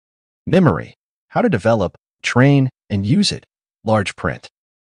Memory: How to Develop, Train, and Use It. Large print.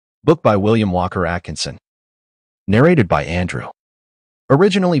 Book by William Walker Atkinson. Narrated by Andrew.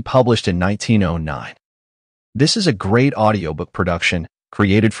 Originally published in 1909. This is a great audiobook production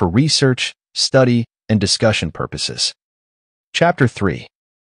created for research, study, and discussion purposes. Chapter 3.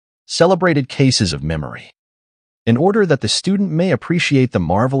 Celebrated Cases of Memory. In order that the student may appreciate the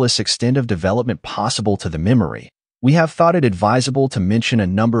marvelous extent of development possible to the memory, we have thought it advisable to mention a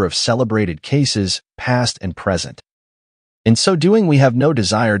number of celebrated cases, past and present. In so doing, we have no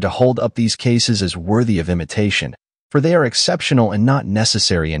desire to hold up these cases as worthy of imitation, for they are exceptional and not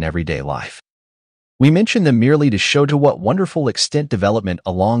necessary in everyday life. We mention them merely to show to what wonderful extent development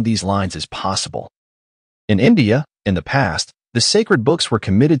along these lines is possible. In India, in the past, the sacred books were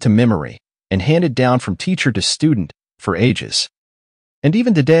committed to memory and handed down from teacher to student for ages. And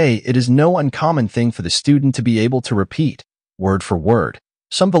even today, it is no uncommon thing for the student to be able to repeat, word for word,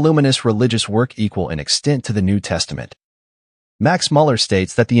 some voluminous religious work equal in extent to the New Testament. Max Muller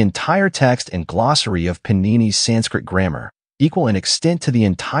states that the entire text and glossary of Panini's Sanskrit grammar, equal in extent to the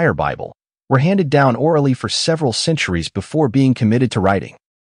entire Bible, were handed down orally for several centuries before being committed to writing.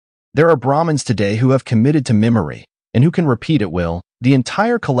 There are Brahmins today who have committed to memory, and who can repeat at will, the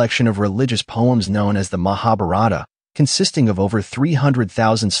entire collection of religious poems known as the Mahabharata, consisting of over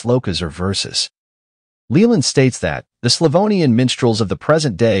 300,000 slokas or verses. Leland states that the Slavonian minstrels of the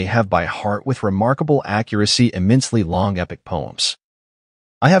present day have by heart with remarkable accuracy immensely long epic poems.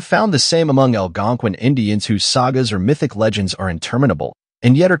 I have found the same among Algonquin Indians whose sagas or mythic legends are interminable,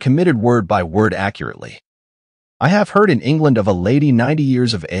 and yet are committed word by word accurately. I have heard in England of a lady 90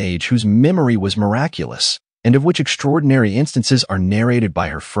 years of age whose memory was miraculous, and of which extraordinary instances are narrated by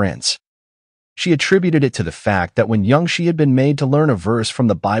her friends. She attributed it to the fact that when young she had been made to learn a verse from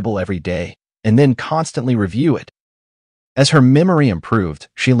the Bible every day, and then constantly review it. As her memory improved,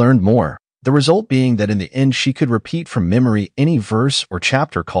 she learned more, the result being that in the end she could repeat from memory any verse or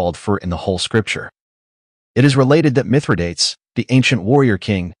chapter called for in the whole scripture. It is related that Mithridates, the ancient warrior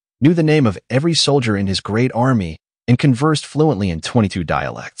king, knew the name of every soldier in his great army and conversed fluently in 22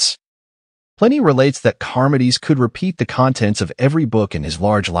 dialects. Pliny relates that Charmides could repeat the contents of every book in his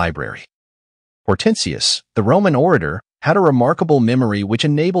large library. Hortensius, the Roman orator, had a remarkable memory which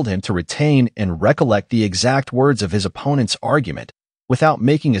enabled him to retain and recollect the exact words of his opponent's argument without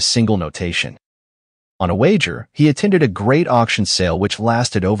making a single notation. On a wager, he attended a great auction sale which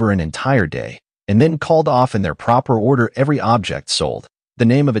lasted over an entire day, and then called off in their proper order every object sold, the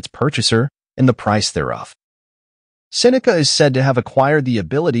name of its purchaser, and the price thereof. Seneca is said to have acquired the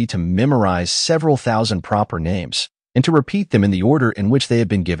ability to memorize several thousand proper names, and to repeat them in the order in which they had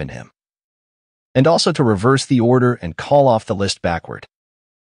been given him, and also to reverse the order and call off the list backward.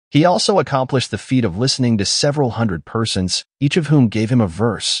 He also accomplished the feat of listening to several hundred persons, each of whom gave him a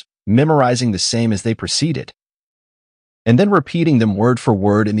verse, memorizing the same as they proceeded, and then repeating them word for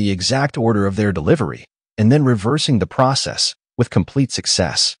word in the exact order of their delivery, and then reversing the process with complete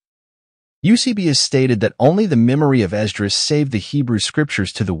success. Eusebius stated that only the memory of Esdras saved the Hebrew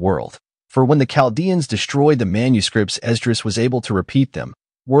scriptures to the world, for when the Chaldeans destroyed the manuscripts, Esdras was able to repeat them,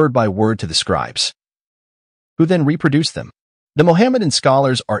 word by word, to the scribes, who then reproduced them. The Mohammedan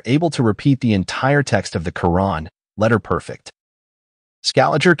scholars are able to repeat the entire text of the Quran, letter perfect.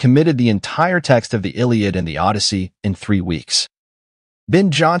 Scaliger committed the entire text of the Iliad and the Odyssey in 3 weeks.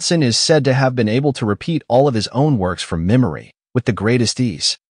 Ben Jonson is said to have been able to repeat all of his own works from memory, with the greatest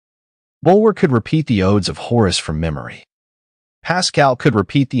ease. Bulwer could repeat the Odes of Horace from memory. Pascal could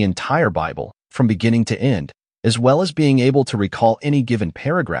repeat the entire Bible, from beginning to end, as well as being able to recall any given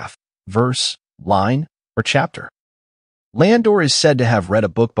paragraph, verse, line, or chapter. Landor is said to have read a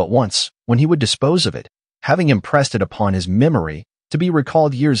book but once, when he would dispose of it, having impressed it upon his memory to be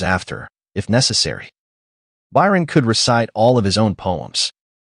recalled years after, if necessary. Byron could recite all of his own poems.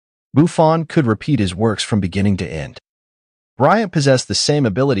 Buffon could repeat his works from beginning to end. Bryant possessed the same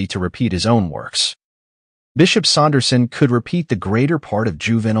ability to repeat his own works. Bishop Saunderson could repeat the greater part of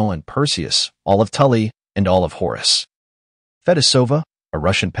Juvenal and Persius, all of Tully, and all of Horace. Fedosova, a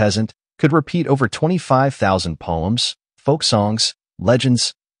Russian peasant, could repeat over 25,000 poems, folk songs,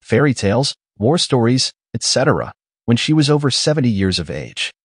 legends, fairy tales, war stories, etc., when she was over 70 years of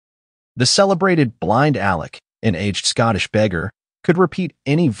age. The celebrated Blind Alec, an aged Scottish beggar, could repeat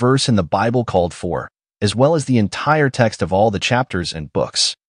any verse in the Bible called for, as well as the entire text of all the chapters and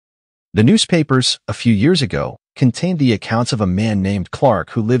books. The newspapers, a few years ago, contained the accounts of a man named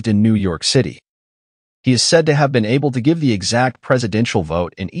Clark who lived in New York City. He is said to have been able to give the exact presidential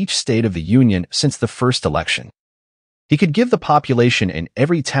vote in each state of the Union since the first election. He could give the population in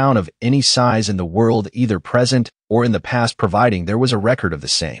every town of any size in the world, either present or in the past, providing there was a record of the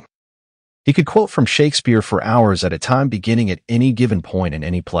same. He could quote from Shakespeare for hours at a time, beginning at any given point in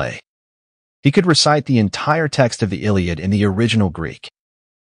any play. He could recite the entire text of the Iliad in the original Greek.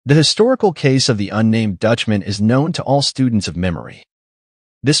 The historical case of the unnamed Dutchman is known to all students of memory.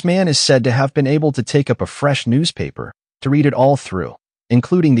 This man is said to have been able to take up a fresh newspaper, to read it all through,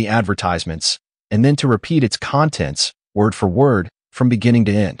 including the advertisements, and then to repeat its contents, word for word, from beginning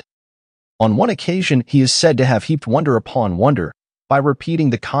to end. On one occasion, he is said to have heaped wonder upon wonder by repeating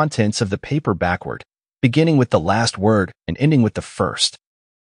the contents of the paper backward, beginning with the last word and ending with the first.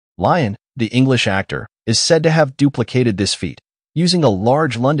 Lyon, the English actor, is said to have duplicated this feat, using a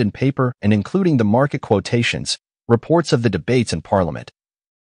large London paper and including the market quotations, reports of the debates in Parliament,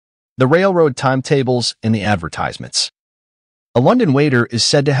 the railroad timetables, and the advertisements. A London waiter is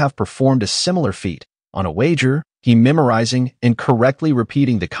said to have performed a similar feat. On a wager, he memorizing and correctly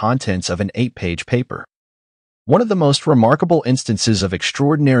repeating the contents of an 8-page paper. One of the most remarkable instances of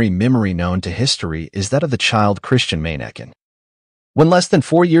extraordinary memory known to history is that of the child Christian Meineken. When less than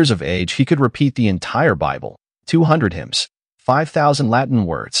 4 years of age, he could repeat the entire Bible, 200 hymns, 5,000 Latin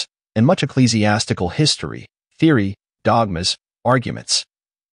words, and much ecclesiastical history, theory, dogmas, arguments,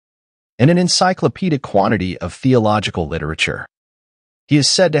 and an encyclopedic quantity of theological literature. He is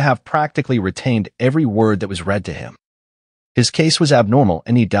said to have practically retained every word that was read to him. His case was abnormal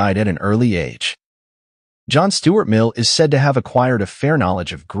and he died at an early age. John Stuart Mill is said to have acquired a fair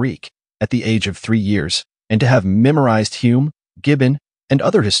knowledge of Greek at the age of 3 years and to have memorized Hume, Gibbon, and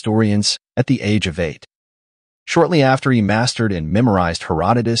other historians at the age of 8. Shortly after, he mastered and memorized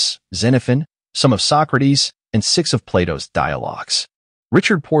Herodotus, Xenophon, some of Socrates, and 6 of Plato's dialogues.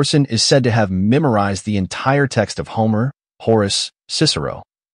 Richard Porson is said to have memorized the entire text of Homer, Horace, Cicero,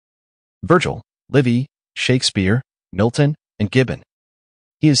 Virgil, Livy, Shakespeare, Milton, and Gibbon.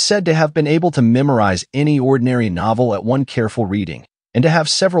 He is said to have been able to memorize any ordinary novel at one careful reading, and to have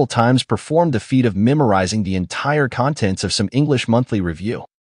several times performed the feat of memorizing the entire contents of some English monthly review.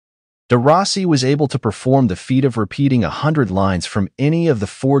 De Rossi was able to perform the feat of repeating 100 lines from any of the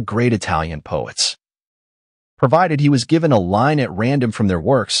 4 great Italian poets. Provided he was given a line at random from their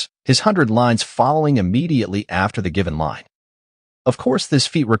works, his 100 lines following immediately after the given line. Of course, this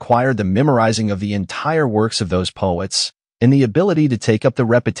feat required the memorizing of the entire works of those poets, and the ability to take up the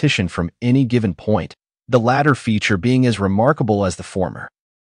repetition from any given point, the latter feature being as remarkable as the former.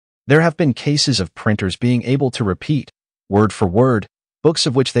 There have been cases of printers being able to repeat, word for word, books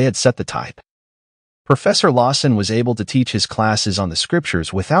of which they had set the type. Professor Lawson was able to teach his classes on the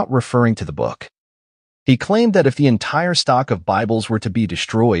scriptures without referring to the book. He claimed that if the entire stock of Bibles were to be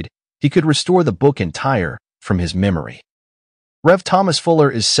destroyed, he could restore the book entire from his memory. Rev. Thomas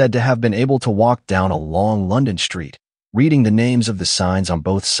Fuller is said to have been able to walk down a long London street, reading the names of the signs on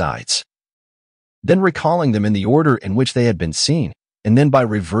both sides, then recalling them in the order in which they had been seen, and then by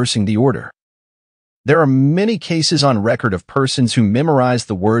reversing the order. There are many cases on record of persons who memorized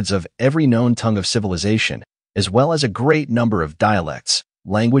the words of every known tongue of civilization, as well as a great number of dialects,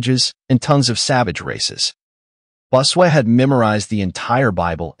 languages, and tongues of savage races. Bossuet had memorized the entire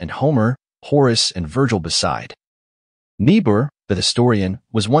Bible and Homer, Horace, and Virgil beside. Niebuhr, the historian,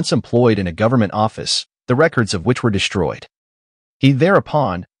 was once employed in a government office, the records of which were destroyed. He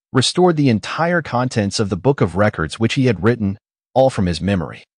thereupon restored the entire contents of the book of records which he had written, all from his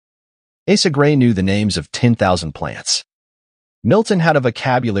memory. Asa Gray knew the names of 10,000 plants. Milton had a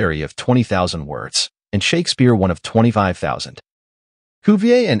vocabulary of 20,000 words, and Shakespeare one of 25,000.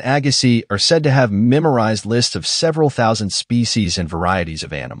 Cuvier and Agassiz are said to have memorized lists of several thousand species and varieties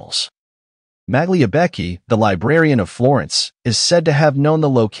of animals. Magliabechi, the librarian of Florence, is said to have known the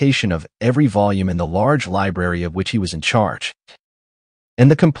location of every volume in the large library of which he was in charge, and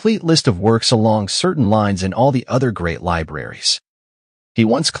the complete list of works along certain lines in all the other great libraries. He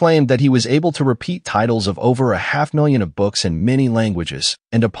once claimed that he was able to repeat titles of over 500,000 of books in many languages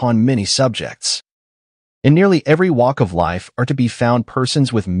and upon many subjects. In nearly every walk of life are to be found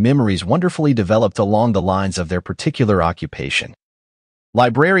persons with memories wonderfully developed along the lines of their particular occupation.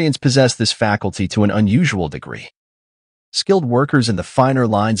 Librarians possess this faculty to an unusual degree. Skilled workers in the finer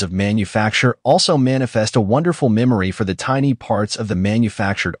lines of manufacture also manifest a wonderful memory for the tiny parts of the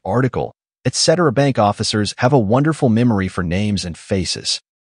manufactured article, etc. Bank officers have a wonderful memory for names and faces.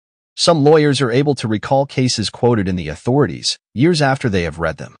 Some lawyers are able to recall cases quoted in the authorities years after they have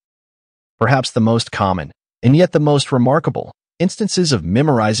read them. Perhaps the most common, and yet the most remarkable, instances of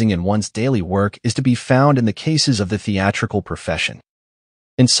memorizing in one's daily work is to be found in the cases of the theatrical profession.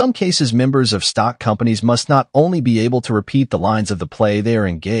 In some cases, members of stock companies must not only be able to repeat the lines of the play they are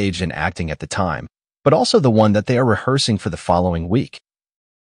engaged in acting at the time, but also the one that they are rehearsing for the following week,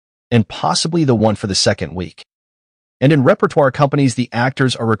 and possibly the one for the second week. And in repertoire companies, the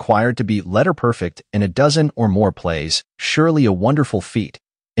actors are required to be letter perfect in a dozen or more plays, surely a wonderful feat,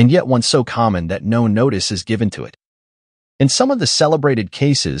 and yet one so common that no notice is given to it. In some of the celebrated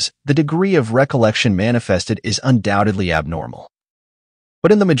cases, the degree of recollection manifested is undoubtedly abnormal.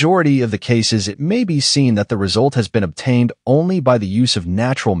 But in the majority of the cases, it may be seen that the result has been obtained only by the use of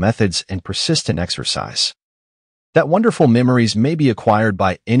natural methods and persistent exercise. That wonderful memories may be acquired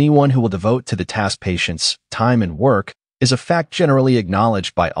by anyone who will devote to the task patience, time, and work is a fact generally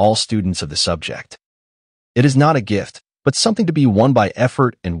acknowledged by all students of the subject. It is not a gift, but something to be won by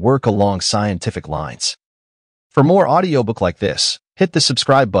effort and work along scientific lines. For more audiobook like this, hit the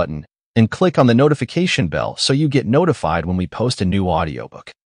subscribe button and click on the notification bell so you get notified when we post a new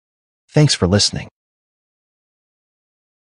audiobook. Thanks for listening.